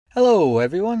Hello,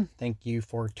 everyone. Thank you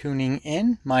for tuning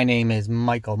in. My name is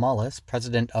Michael Mullis,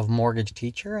 president of Mortgage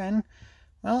Teacher, and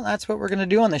well, that's what we're going to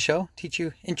do on the show. Teach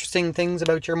you interesting things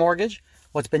about your mortgage,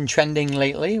 what's been trending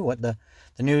lately, what the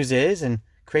news is, and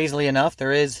crazily enough,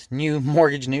 there is new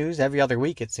mortgage news every other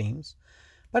week, it seems.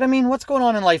 But I mean, what's going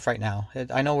on in life right now?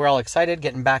 I know we're all excited.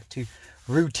 Getting back to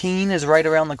routine is right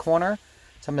around the corner.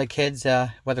 Some of the kids,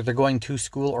 whether they're going to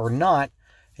school or not,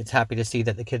 it's happy to see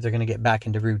that the kids are going to get back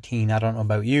into routine. I don't know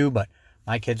about you, but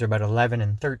my kids are about 11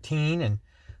 and 13, and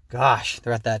gosh,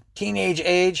 they're at that teenage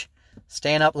age,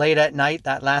 staying up late at night,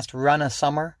 that last run of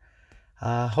summer.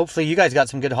 Hopefully you guys got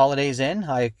some good holidays in.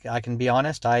 I can be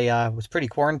honest, I was pretty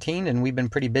quarantined, and we've been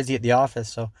pretty busy at the office,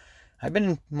 so I've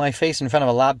been my face in front of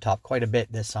a laptop quite a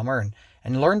bit this summer,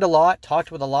 and learned a lot,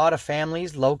 talked with a lot of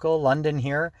families, local, London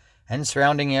here, and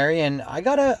surrounding area, and I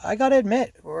gotta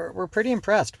admit, we're pretty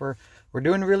impressed. We're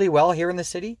doing really well here in the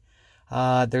city.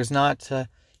 There's not,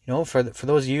 for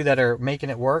those of you that are making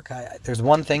it work, there's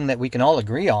one thing that we can all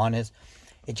agree on is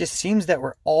it just seems that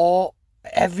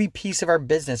every piece of our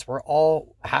business, we're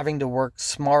all having to work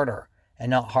smarter and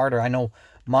not harder. I know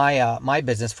my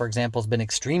business, for example, has been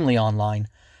extremely online,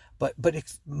 but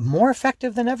it's more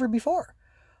effective than ever before.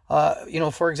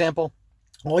 For example,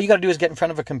 all you got to do is get in front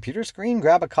of a computer screen,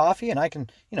 grab a coffee, and I can,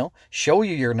 show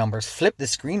you your numbers, flip the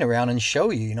screen around and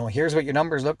show you, here's what your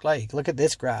numbers look like. Look at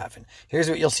this graph, and here's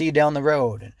what you'll see down the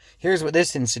road, and here's what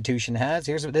this institution has,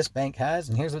 here's what this bank has,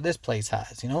 and here's what this place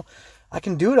has, I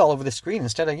can do it all over the screen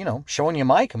instead of, showing you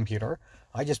my computer.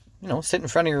 I just, sit in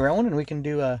front of your own, and we can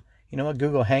do a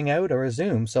Google Hangout or a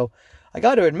Zoom. So I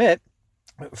got to admit,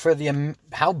 for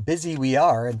how busy we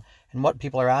are and what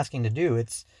people are asking to do,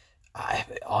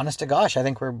 honest to gosh, I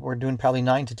think we're doing probably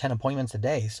 9 to 10 appointments a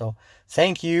day. So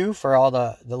thank you for all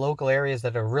the local areas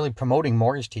that are really promoting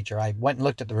Mortgage Teacher. I went and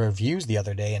looked at the reviews the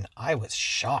other day, and I was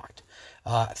shocked.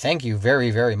 Thank you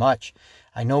very, very much.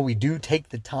 I know we do take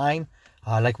the time,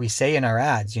 like we say in our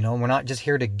ads, we're not just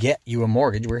here to get you a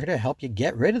mortgage. We're here to help you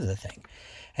get rid of the thing.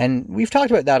 And we've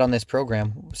talked about that on this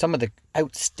program. Some of the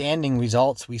outstanding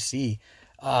results we see,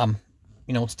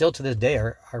 still to this day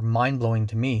are mind-blowing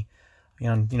to me.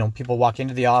 People walk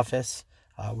into the office.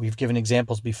 We've given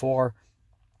examples before.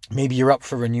 Maybe you're up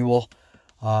for renewal.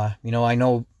 I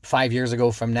know 5 years ago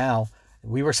from now,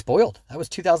 we were spoiled. That was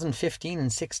 2015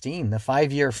 and 16. The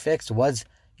 5-year fixed was,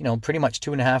 pretty much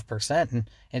 2.5%. And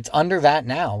it's under that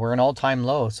now. We're an all-time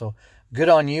low. So good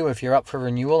on you if you're up for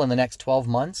renewal in the next 12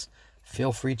 months.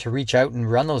 Feel free to reach out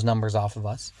and run those numbers off of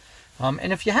us.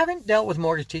 And if you haven't dealt with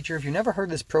Mortgage Teacher, if you've never heard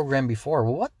this program before,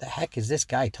 well, what the heck is this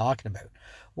guy talking about?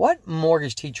 What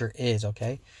Mortgage Teacher is,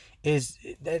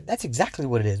 that's exactly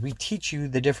what it is. We teach you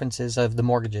the differences of the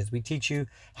mortgages. We teach you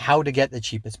how to get the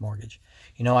cheapest mortgage.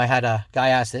 I had a guy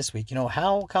ask this week,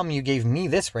 how come you gave me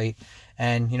this rate?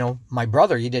 And, my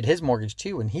brother, he did his mortgage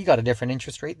too, and he got a different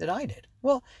interest rate than I did.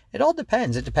 Well, it all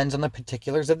depends. It depends on the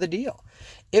particulars of the deal.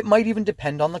 It might even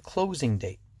depend on the closing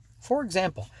date. For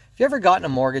example, if you ever gotten a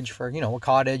mortgage for, a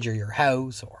cottage or your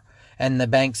house, and the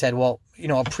bank said, well,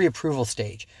 a pre-approval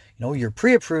stage, you're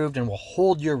pre-approved and will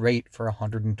hold your rate for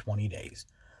 120 days.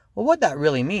 Well, what that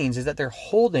really means is that they're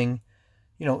holding,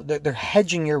 they're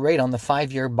hedging your rate on the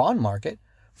 5-year bond market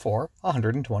for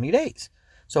 120 days.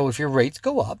 So if your rates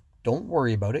go up, don't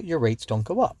worry about it. Your rates don't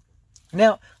go up.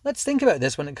 Now, let's think about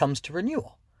this when it comes to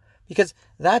renewal, because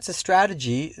that's a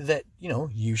strategy that,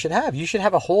 you should have. You should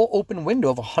have a whole open window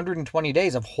of 120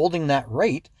 days of holding that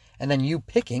rate and then you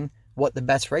picking what the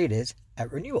best rate is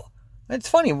at renewal. It's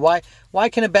funny. Why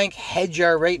can a bank hedge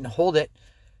our rate and hold it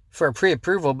for a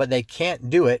pre-approval, but they can't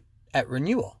do it at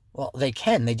renewal? Well, they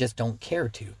can. They just don't care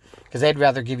to, because they'd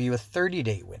rather give you a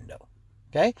 30-day window.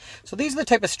 Okay? So these are the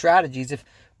type of strategies. If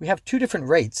we have two different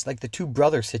rates, like the two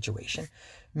brothers situation,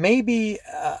 maybe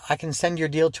I can send your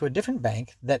deal to a different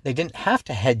bank that they didn't have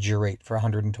to hedge your rate for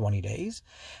 120 days.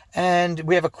 And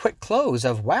we have a quick close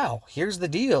of, wow, here's the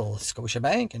deal,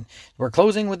 Scotiabank, and we're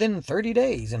closing within 30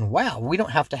 days. And wow, we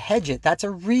don't have to hedge it. That's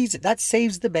a reason. That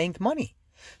saves the bank money.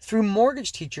 Through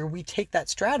Mortgage Teacher, we take that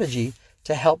strategy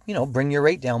to help, bring your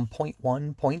rate down 0.1,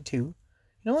 0.2.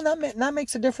 And that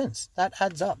makes a difference. That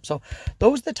adds up. So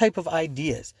those are the type of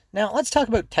ideas. Now let's talk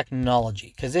about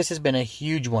technology, because this has been a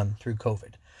huge one through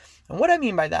COVID. And what I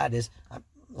mean by that is,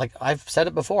 like I've said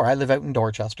it before, I live out in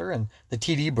Dorchester, and the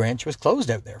TD branch was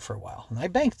closed out there for a while, and I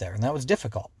banked there, and that was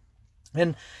difficult.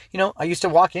 And, I used to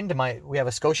walk into we have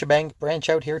a Scotiabank branch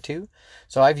out here too.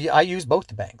 So I use both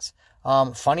the banks.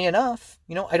 Funny enough,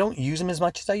 I don't use them as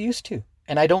much as I used to.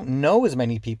 And I don't know as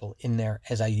many people in there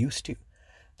as I used to.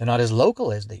 They're not as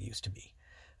local as they used to be.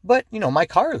 But, my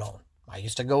car loan, I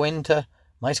used to go into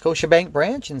my Scotiabank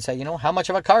branch and say, how much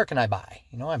of a car can I buy?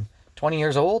 I'm 20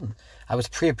 years old and I was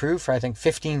pre-approved for, I think,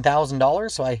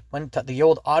 $15,000. So I went to the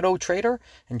old Auto Trader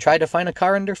and tried to find a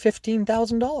car under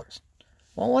 $15,000.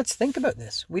 Well, let's think about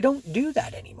this. We don't do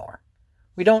that anymore.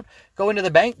 We don't go into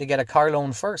the bank to get a car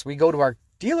loan first. We go to our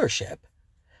dealership.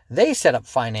 They set up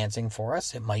financing for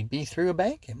us. It might be through a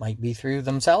bank. It might be through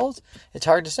themselves. It's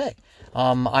hard to say.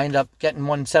 I ended up getting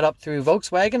one set up through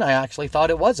Volkswagen. I actually thought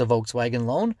it was a Volkswagen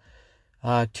loan.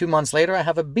 2 months later, I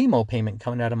have a BMO payment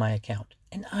coming out of my account.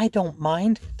 And I don't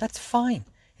mind. That's fine.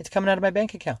 It's coming out of my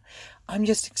bank account. I'm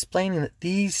just explaining that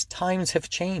these times have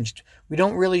changed. We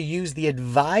don't really use the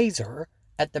advisor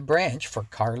at the branch for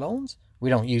car loans. We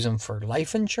don't use them for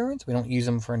life insurance. We don't use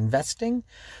them for investing.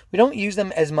 We don't use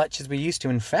them as much as we used to.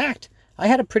 In fact, I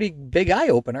had a pretty big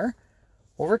eye-opener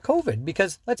over COVID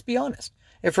because, let's be honest,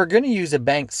 if we're going to use a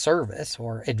bank service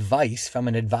or advice from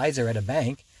an advisor at a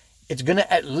bank, it's going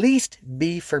to at least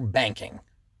be for banking.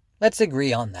 Let's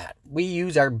agree on that. We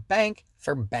use our bank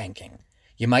for banking.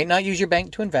 You might not use your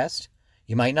bank to invest.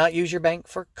 You might not use your bank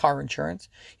for car insurance.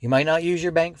 You might not use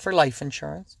your bank for life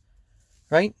insurance.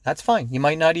 Right? That's fine. You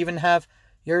might not even have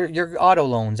your auto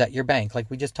loans at your bank like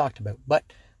we just talked about. But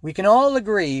we can all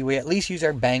agree we at least use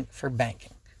our bank for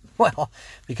banking. Well,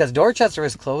 because Dorchester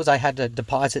is closed, I had to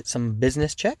deposit some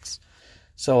business checks.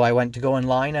 So I went to go in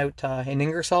line out in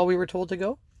Ingersoll, we were told to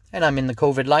go. And I'm in the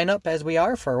COVID lineup as we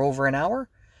are for over an hour.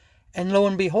 And lo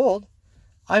and behold,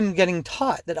 I'm getting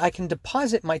taught that I can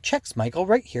deposit my checks, Michael,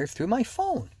 right here through my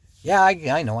phone. Yeah,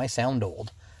 I know I sound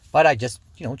old. But I just,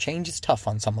 change is tough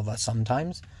on some of us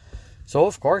sometimes. So,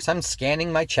 of course, I'm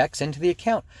scanning my checks into the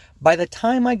account. By the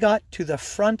time I got to the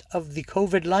front of the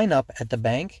COVID lineup at the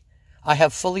bank, I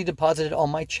have fully deposited all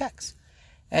my checks.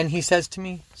 And he says to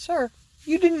me, "Sir,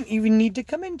 you didn't even need to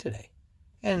come in today."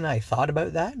 And I thought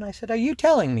about that and I said, "Are you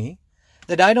telling me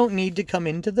that I don't need to come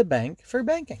into the bank for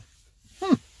banking?"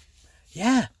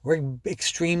 Yeah, we're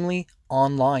extremely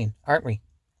online, aren't we?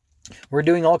 We're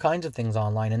doing all kinds of things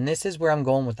online, and this is where I'm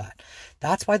going with that.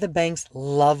 That's why the banks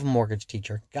love Mortgage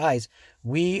Teacher. Guys,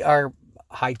 we are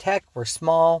high-tech, we're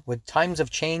small, with times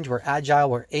of change, we're agile,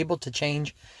 we're able to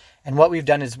change. And what we've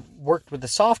done is worked with the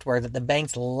software that the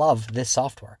banks love, this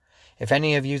software. If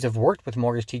any of you have worked with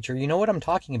Mortgage Teacher, you know what I'm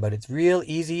talking about. It's real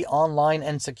easy, online,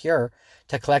 and secure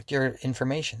to collect your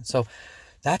information. So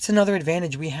that's another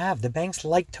advantage we have. The banks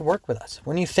like to work with us.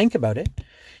 When you think about it,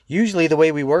 usually the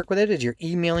way we work with it is you're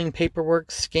emailing paperwork,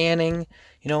 scanning,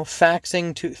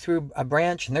 faxing through a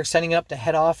branch, and they're sending it up to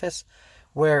head office.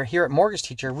 Where here at Mortgage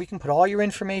Teacher, we can put all your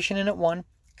information in at one,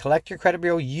 collect your credit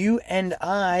bureau. You and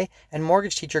I and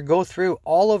Mortgage Teacher go through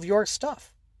all of your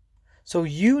stuff. So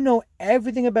you know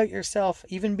everything about yourself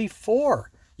even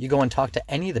before you go and talk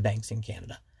to any of the banks in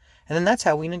Canada. And then that's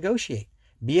how we negotiate.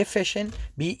 Be efficient,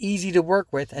 be easy to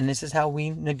work with, and this is how we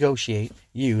negotiate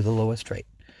you the lowest rate.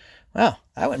 Wow,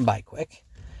 that went by quick.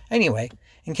 Anyway,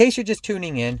 in case you're just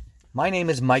tuning in, my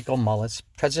name is Michael Mullis,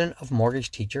 President of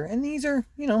Mortgage Teacher, and these are,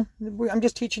 I'm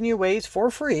just teaching you ways for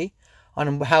free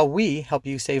on how we help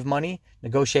you save money,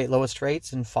 negotiate lowest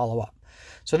rates, and follow up.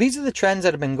 So these are the trends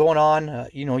that have been going on,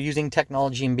 using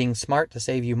technology and being smart to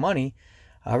save you money.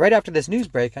 Right after this news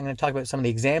break, I'm going to talk about some of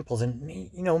the examples,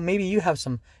 and maybe you have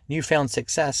some newfound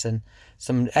success and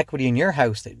some equity in your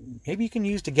house that maybe you can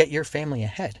use to get your family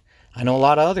ahead. I know a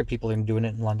lot of other people are doing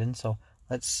it in London, so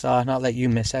let's not let you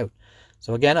miss out.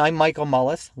 So again, I'm Michael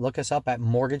Mullis. Look us up at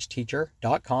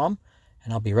mortgageteacher.com,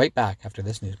 and I'll be right back after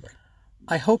this news break.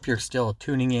 I hope you're still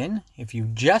tuning in. If you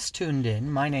just tuned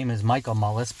in, my name is Michael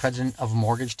Mullis, President of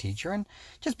Mortgage Teacher, and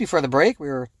just before the break, we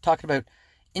were talking about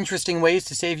interesting ways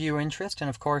to save you interest, and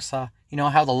of course, how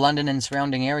the London and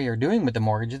surrounding area are doing with the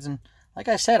mortgages. And like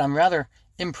I said, I'm rather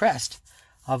impressed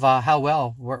of how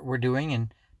well we're doing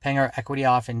and paying our equity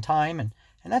off in time, and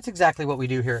that's exactly what we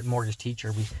do here at Mortgage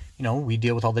Teacher. We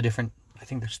deal with all the different. I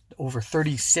think there's over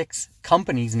 36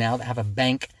 companies now that have a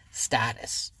bank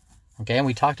status. Okay, and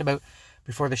we talked about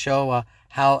before the show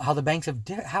how the banks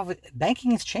how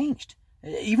banking has changed.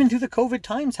 Even through the COVID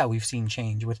times, how we've seen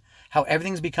change with how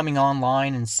everything's becoming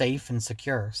online and safe and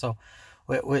secure. So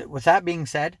with that being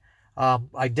said,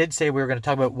 I did say we were going to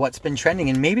talk about what's been trending,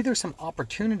 and maybe there's some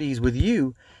opportunities with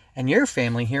you and your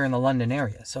family here in the London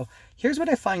area. So here's what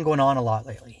I find going on a lot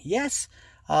lately. Yes,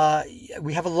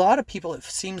 we have a lot of people. It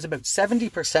seems about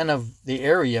 70% of the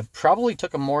area probably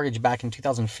took a mortgage back in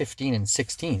 2015 and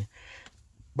 16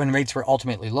 when rates were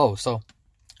ultimately low. So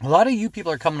a lot of you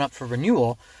people are coming up for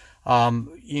renewal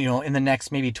in the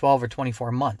next maybe 12 or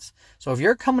 24 months. So if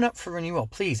you're coming up for renewal,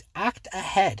 please act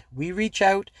ahead. We reach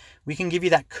out, we can give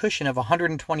you that cushion of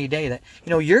 120 days that,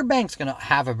 your bank's going to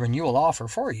have a renewal offer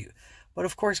for you. But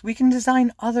of course, we can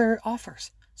design other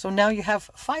offers. So now you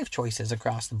have 5 choices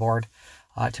across the board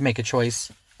to make a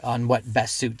choice on what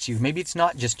best suits you. Maybe it's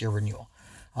not just your renewal.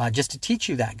 Just to teach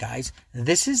you that, guys,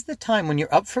 this is the time when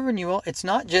you're up for renewal. It's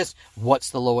not just what's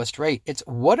the lowest rate. It's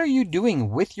what are you doing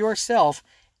with yourself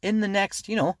in the next,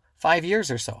 5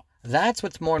 years or so. That's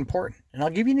what's more important. And I'll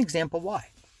give you an example why.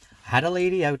 I had a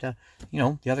lady out, the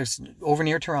other over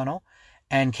near Toronto,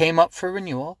 and came up for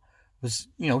renewal, was,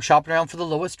 shopping around for the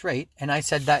lowest rate. And I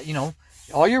said that,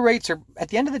 all your rates are, at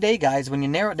the end of the day, guys, when you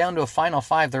narrow it down to a final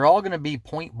 5, they're all going to be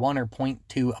 0.1 or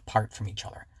 0.2 apart from each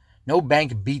other. No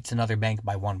bank beats another bank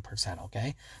by 1%,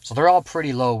 okay? So they're all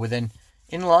pretty low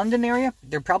in London area,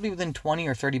 they're probably within 20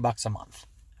 or 30 bucks a month,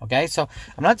 okay? So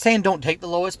I'm not saying don't take the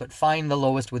lowest, but find the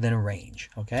lowest within a range,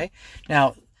 okay?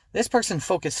 Now, this person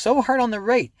focused so hard on the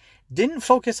rate, didn't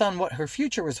focus on what her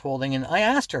future was holding. And I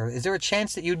asked her, is there a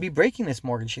chance that you'd be breaking this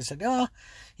mortgage? She said, oh,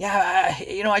 yeah,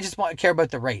 I just care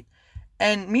about the rate.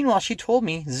 And meanwhile, she told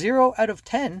me 0 out of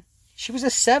 10, she was a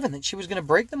 7 that she was going to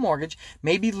break the mortgage,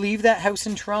 maybe leave that house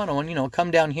in Toronto and,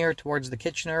 come down here towards the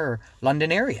Kitchener or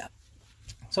London area.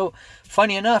 So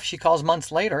funny enough, she calls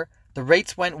months later, the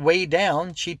rates went way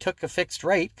down. She took a fixed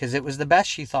rate because it was the best,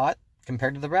 she thought,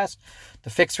 compared to the rest. The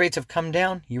fixed rates have come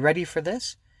down. You ready for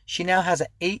this? She now has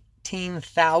an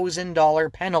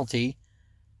 $18,000 penalty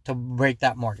to break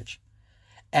that mortgage.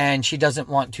 And she doesn't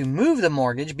want to move the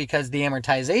mortgage because the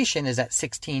amortization is at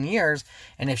 16 years.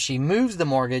 And if she moves the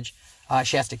mortgage,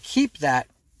 she has to keep that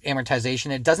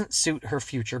amortization. It doesn't suit her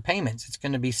future payments. It's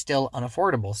going to be still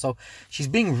unaffordable. So she's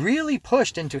being really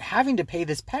pushed into having to pay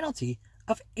this penalty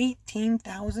of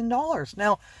 $18,000.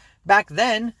 Now, back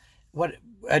then, what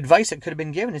advice that could have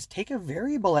been given is take a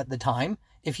variable at the time.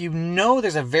 If you know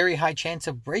there's a very high chance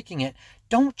of breaking it,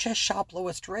 don't just shop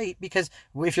lowest rate, because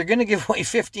if you're going to give away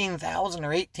 15,000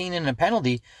 or 18 in a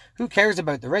penalty, who cares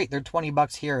about the rate? They're 20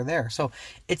 bucks here or there. So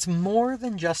it's more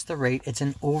than just the rate. It's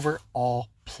an overall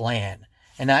plan.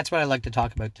 And that's what I'd like to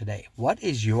talk about today. What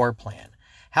is your plan?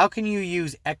 How can you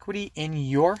use equity in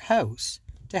your house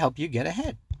to help you get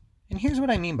ahead? And here's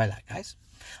what I mean by that, guys.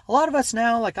 A lot of us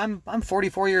now, like I'm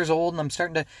 44 years old and I'm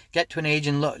starting to get to an age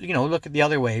and look at the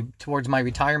other way towards my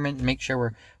retirement and make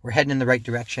sure we're heading in the right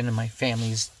direction and my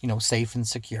family's, safe and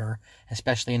secure,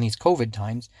 especially in these COVID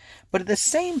times. But at the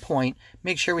same point,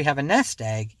 make sure we have a nest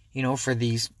egg, for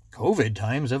these COVID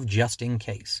times of just in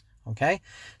case. Okay.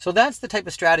 So that's the type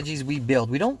of strategies we build.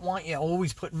 We don't want you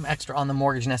always putting extra on the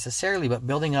mortgage necessarily, but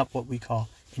building up what we call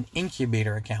an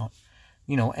incubator account.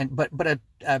 But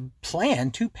a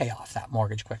plan to pay off that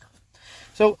mortgage quicker.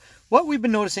 So what we've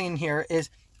been noticing in here is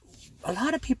a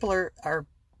lot of people are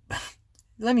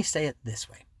let me say it this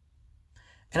way.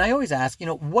 And I always ask,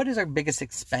 what is our biggest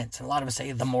expense? And a lot of us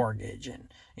say the mortgage and,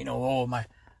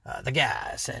 the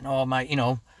gas and,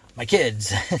 my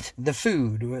kids, the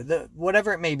food,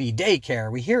 whatever it may be,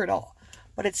 daycare. We hear it all.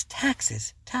 But it's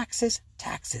taxes, taxes,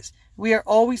 taxes. We are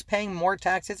always paying more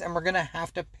taxes and we're going to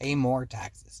have to pay more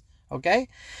taxes. Okay,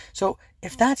 so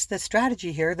if that's the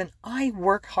strategy here, then I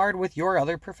work hard with your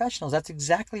other professionals. That's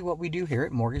exactly what we do here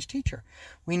at Mortgage Teacher.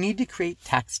 We need to create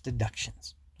tax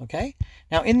deductions. Okay,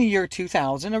 now in the year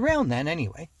 2000, around then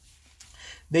anyway,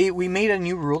 we made a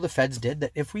new rule, the feds did,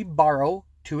 that if we borrow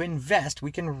to invest,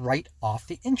 we can write off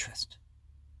the interest.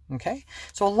 Okay,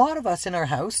 so a lot of us in our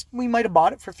house, we might have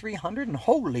bought it for $300 and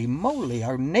holy moly,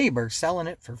 our neighbor's selling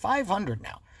it for $500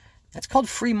 now. That's called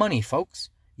free money, folks.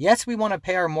 Yes, we want to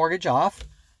pay our mortgage off.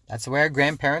 That's the way our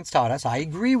grandparents taught us. I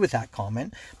agree with that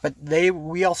comment. But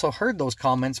we also heard those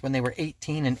comments when they were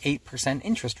 18 and 8%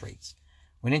 interest rates.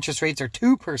 When interest rates are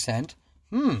 2%,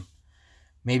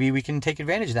 maybe we can take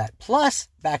advantage of that. Plus,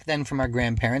 back then from our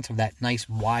grandparents, of that nice,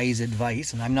 wise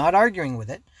advice, and I'm not arguing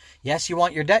with it. Yes, you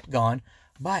want your debt gone,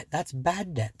 but that's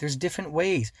bad debt. There's different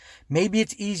ways. Maybe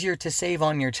it's easier to save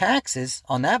on your taxes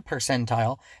on that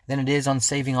percentile than it is on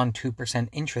saving on 2%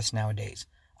 interest nowadays.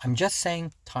 I'm just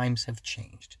saying times have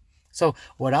changed. So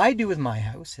what I do with my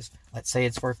house is, let's say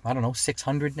it's worth,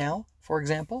 $600 now, for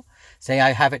example. Say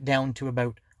I have it down to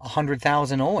about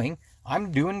 $100,000 owing.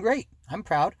 I'm doing great. I'm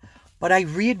proud. But I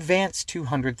re-advanced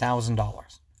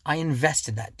 $200,000. I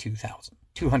invested that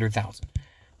 $200,000.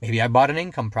 Maybe I bought an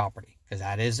income property because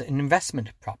that is an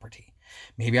investment property.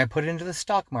 Maybe I put it into the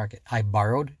stock market. I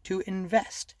borrowed to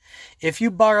invest. If you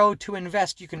borrow to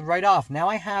invest, you can write off. Now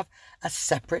I have a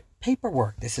separate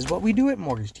paperwork. This is what we do at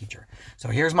Mortgage Teacher. So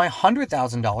here's my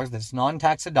 $100,000 that's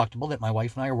non-tax deductible that my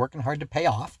wife and I are working hard to pay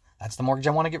off. That's the mortgage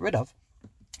I want to get rid of.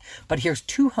 But here's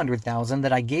 $200,000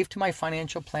 that I gave to my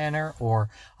financial planner, or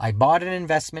I bought an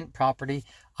investment property.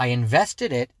 I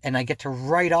invested it and I get to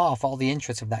write off all the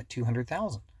interest of that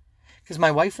 $200,000. because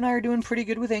my wife and I are doing pretty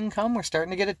good with income. We're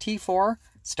starting to get a T4,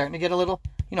 starting to get a little,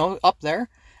 up there.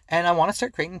 And I want to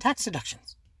start creating tax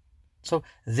deductions. So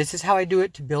this is how I do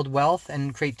it to build wealth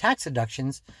and create tax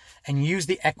deductions and use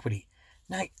the equity.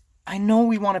 Now, I know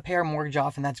we want to pay our mortgage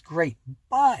off, and that's great.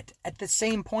 But at the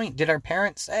same point, did our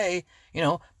parents say,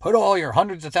 put all your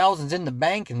hundreds of thousands in the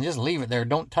bank and just leave it there,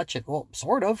 don't touch it? Well,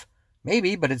 sort of,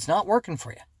 maybe, but it's not working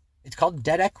for you. It's called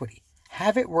debt equity.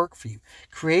 Have it work for you.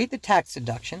 Create the tax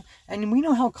deduction. And we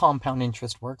know how compound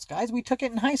interest works, guys. We took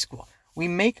it in high school. We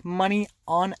make money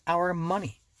on our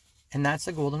money. And that's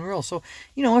the golden rule. So,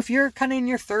 if you're kind of in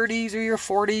your 30s or your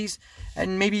 40s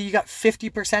and maybe you got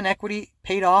 50% equity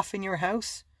paid off in your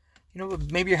house,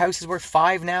 maybe your house is worth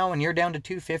 5 now and you're down to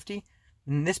 250,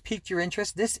 and this piqued your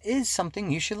interest, this is something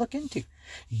you should look into.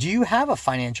 Do you have a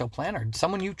financial planner,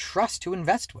 someone you trust to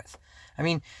invest with? I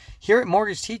mean, here at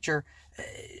Mortgage Teacher,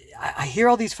 I hear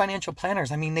all these financial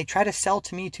planners. I mean, they try to sell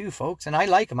to me too, folks, and I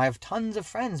like them. I have tons of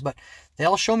friends, but they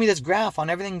all show me this graph on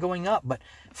everything going up. But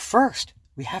first,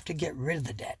 we have to get rid of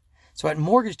the debt. So at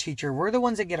Mortgage Teacher, we're the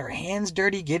ones that get our hands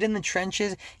dirty, get in the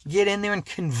trenches, get in there and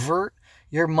convert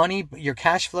your money, your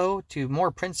cash flow to more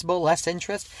principal, less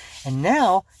interest. And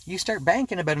now you start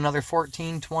banking about another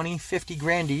 14, 20, 50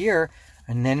 grand a year.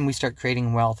 And then we start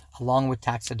creating wealth along with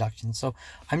tax deductions. So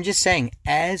I'm just saying,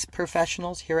 as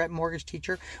professionals here at Mortgage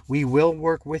Teacher, we will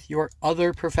work with your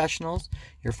other professionals,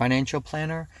 your financial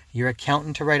planner, your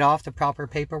accountant to write off the proper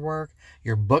paperwork,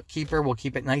 your bookkeeper will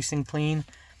keep it nice and clean.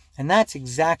 And that's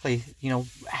exactly,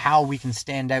 how we can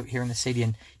stand out here in the city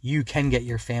and you can get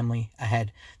your family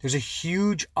ahead. There's a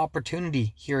huge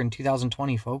opportunity here in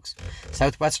 2020, folks.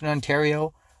 Southwestern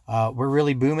Ontario, we're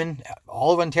really booming.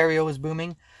 All of Ontario is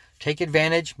booming. Take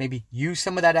advantage, maybe use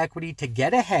some of that equity to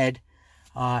get ahead.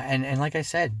 And like I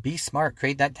said, be smart,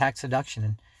 create that tax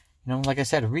deduction. And, like I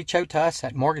said, reach out to us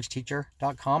at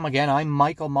mortgageteacher.com. Again, I'm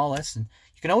Michael Mullis, and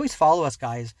you can always follow us,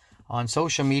 guys, on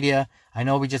social media. I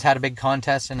know we just had a big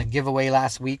contest and a giveaway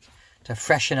last week to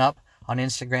freshen up on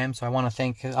Instagram. So I want to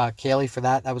thank Kaylee for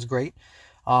that. That was great.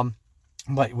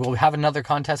 But we'll have another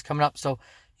contest coming up. So,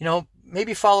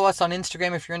 maybe follow us on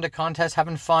Instagram if you're into contests,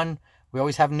 having fun. We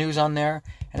always have news on there.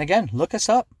 And again, look us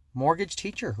up, Mortgage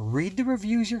Teacher. Read the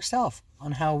reviews yourself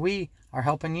on how we are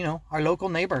helping, our local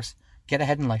neighbors get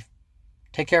ahead in life.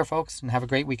 Take care, folks, and have a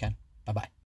great weekend. Bye-bye.